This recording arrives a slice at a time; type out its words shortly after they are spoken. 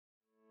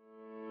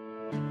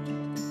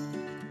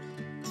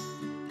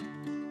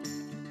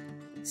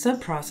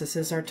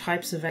Subprocesses are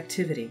types of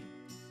activity.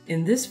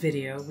 In this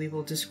video, we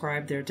will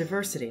describe their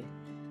diversity.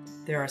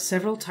 There are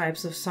several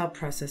types of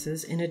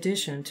subprocesses in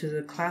addition to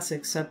the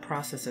classic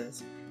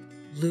subprocesses: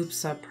 loop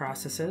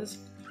subprocesses,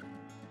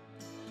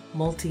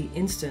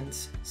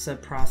 multi-instance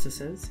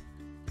subprocesses,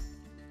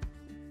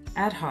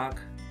 ad-hoc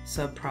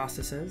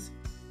subprocesses,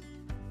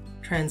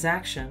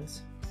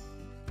 transactions,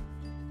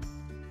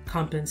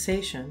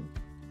 compensation,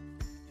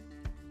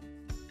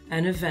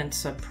 and event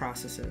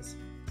subprocesses.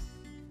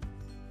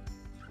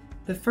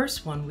 The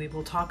first one we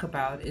will talk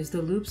about is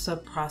the loop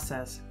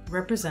subprocess,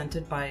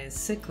 represented by a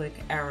cyclic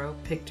arrow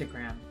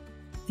pictogram.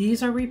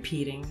 These are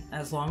repeating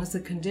as long as the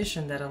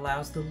condition that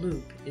allows the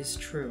loop is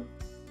true.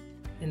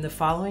 In the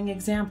following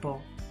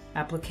example,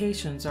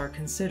 applications are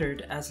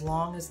considered as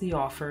long as the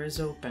offer is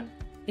open.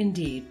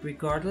 Indeed,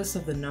 regardless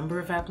of the number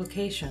of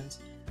applications,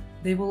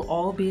 they will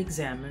all be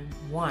examined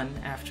one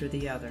after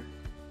the other.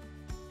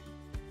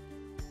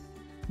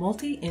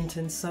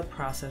 Multi-instance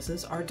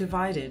subprocesses are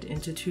divided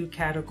into two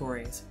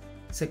categories: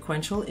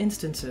 sequential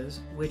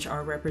instances, which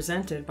are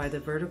represented by the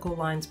vertical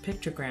lines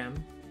pictogram,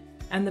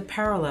 and the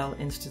parallel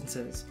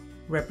instances,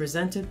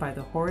 represented by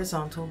the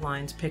horizontal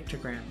lines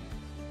pictogram.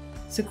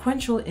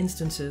 Sequential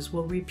instances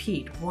will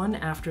repeat one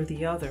after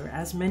the other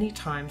as many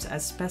times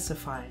as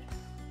specified,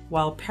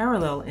 while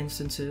parallel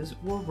instances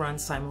will run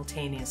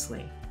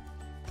simultaneously.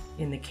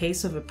 In the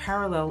case of a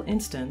parallel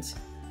instance,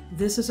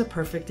 this is a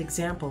perfect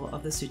example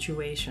of the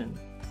situation.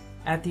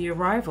 At the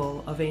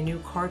arrival of a new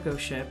cargo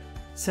ship,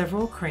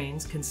 several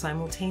cranes can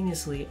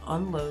simultaneously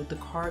unload the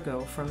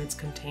cargo from its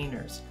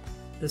containers,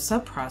 the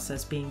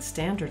subprocess being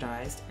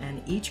standardized,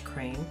 and each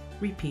crane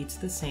repeats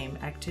the same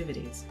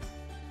activities.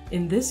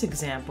 In this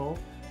example,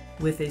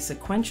 with a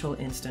sequential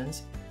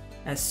instance,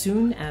 as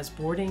soon as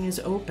boarding is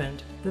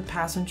opened, the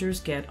passengers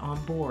get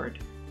on board.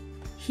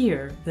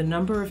 Here, the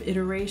number of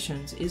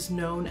iterations is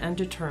known and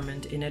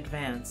determined in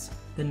advance,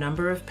 the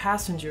number of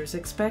passengers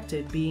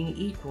expected being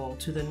equal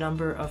to the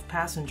number of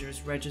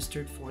passengers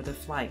registered for the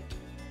flight.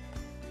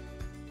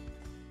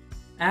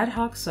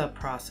 Ad-hoc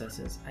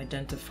subprocesses,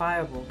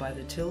 identifiable by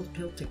the tilde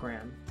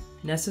pictogram,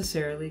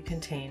 necessarily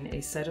contain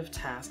a set of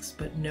tasks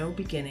but no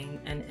beginning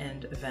and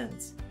end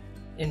events.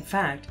 In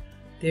fact,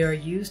 they are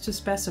used to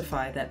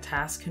specify that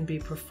tasks can be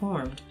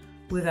performed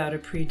without a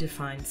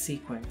predefined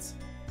sequence.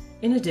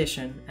 In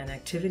addition, an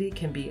activity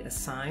can be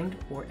assigned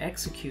or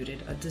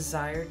executed a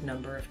desired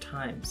number of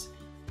times.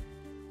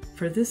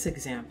 For this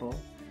example,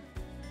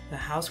 the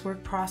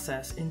housework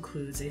process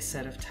includes a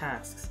set of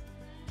tasks.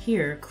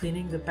 Here,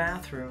 cleaning the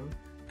bathroom,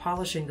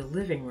 polishing the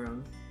living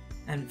room,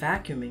 and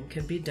vacuuming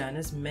can be done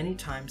as many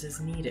times as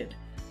needed,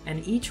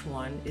 and each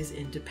one is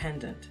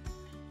independent.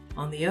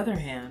 On the other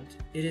hand,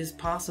 it is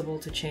possible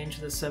to change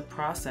the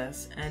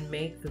subprocess and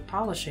make the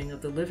polishing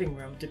of the living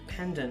room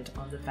dependent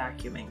on the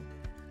vacuuming.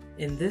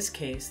 In this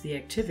case, the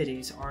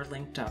activities are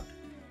linked up.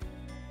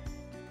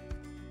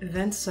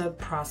 Event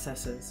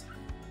subprocesses.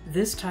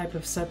 This type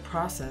of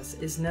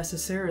subprocess is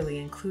necessarily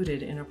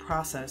included in a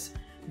process.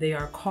 They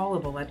are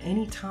callable at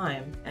any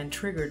time and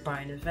triggered by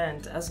an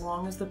event as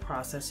long as the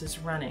process is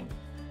running.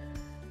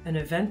 An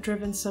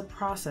event-driven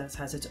subprocess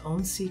has its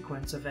own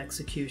sequence of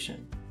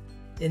execution.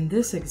 In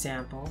this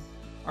example,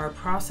 our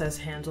process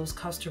handles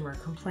customer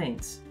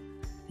complaints.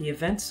 The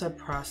event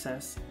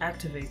subprocess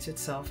activates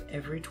itself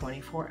every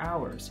 24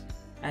 hours.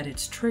 At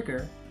its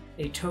trigger,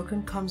 a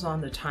token comes on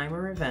the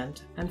timer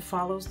event and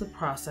follows the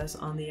process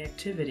on the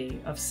activity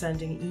of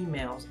sending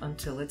emails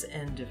until its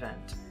end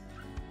event.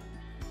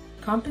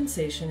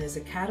 Compensation is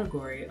a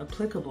category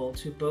applicable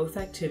to both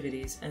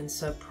activities and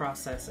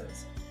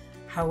subprocesses.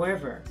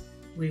 However,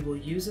 we will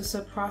use a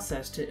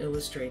subprocess to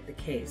illustrate the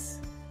case.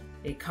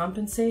 A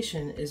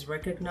compensation is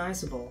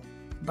recognizable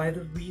by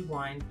the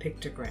rewind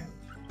pictogram.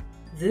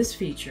 This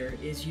feature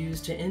is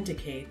used to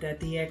indicate that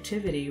the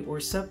activity or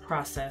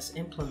subprocess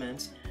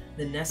implements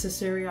the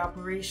necessary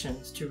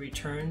operations to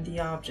return the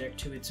object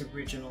to its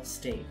original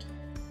state.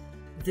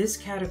 This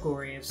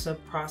category of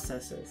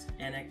subprocesses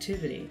and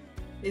activity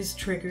is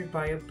triggered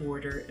by a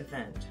border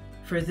event.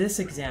 For this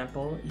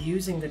example,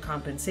 using the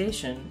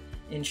compensation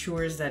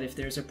ensures that if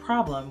there's a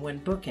problem when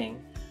booking,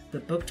 the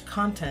booked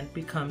content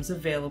becomes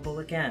available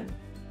again.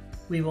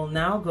 We will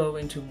now go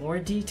into more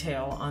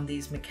detail on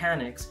these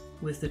mechanics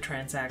with the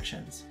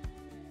transactions.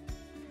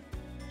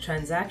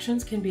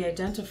 Transactions can be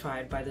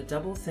identified by the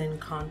double thin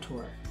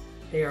contour.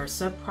 They are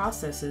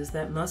subprocesses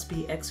that must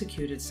be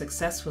executed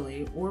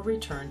successfully or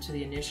return to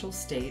the initial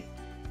state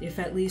if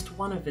at least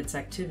one of its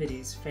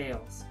activities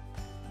fails.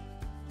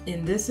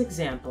 In this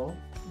example,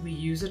 we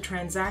use a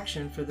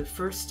transaction for the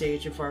first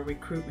stage of our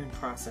recruitment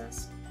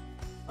process.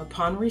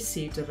 Upon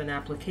receipt of an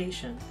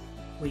application,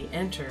 we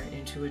enter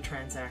into a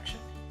transaction.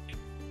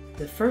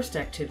 The first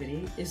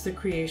activity is the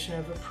creation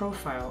of a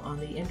profile on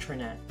the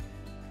intranet,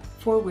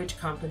 for which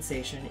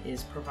compensation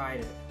is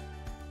provided.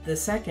 The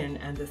second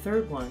and the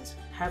third ones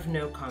have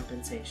no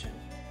compensation.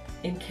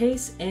 In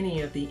case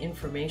any of the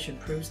information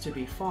proves to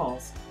be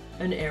false,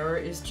 an error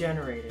is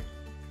generated.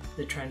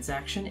 The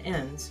transaction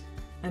ends,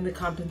 and the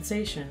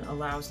compensation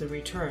allows the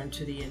return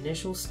to the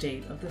initial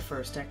state of the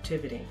first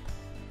activity.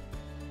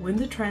 When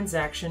the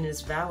transaction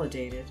is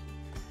validated,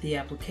 the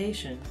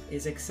application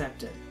is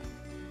accepted.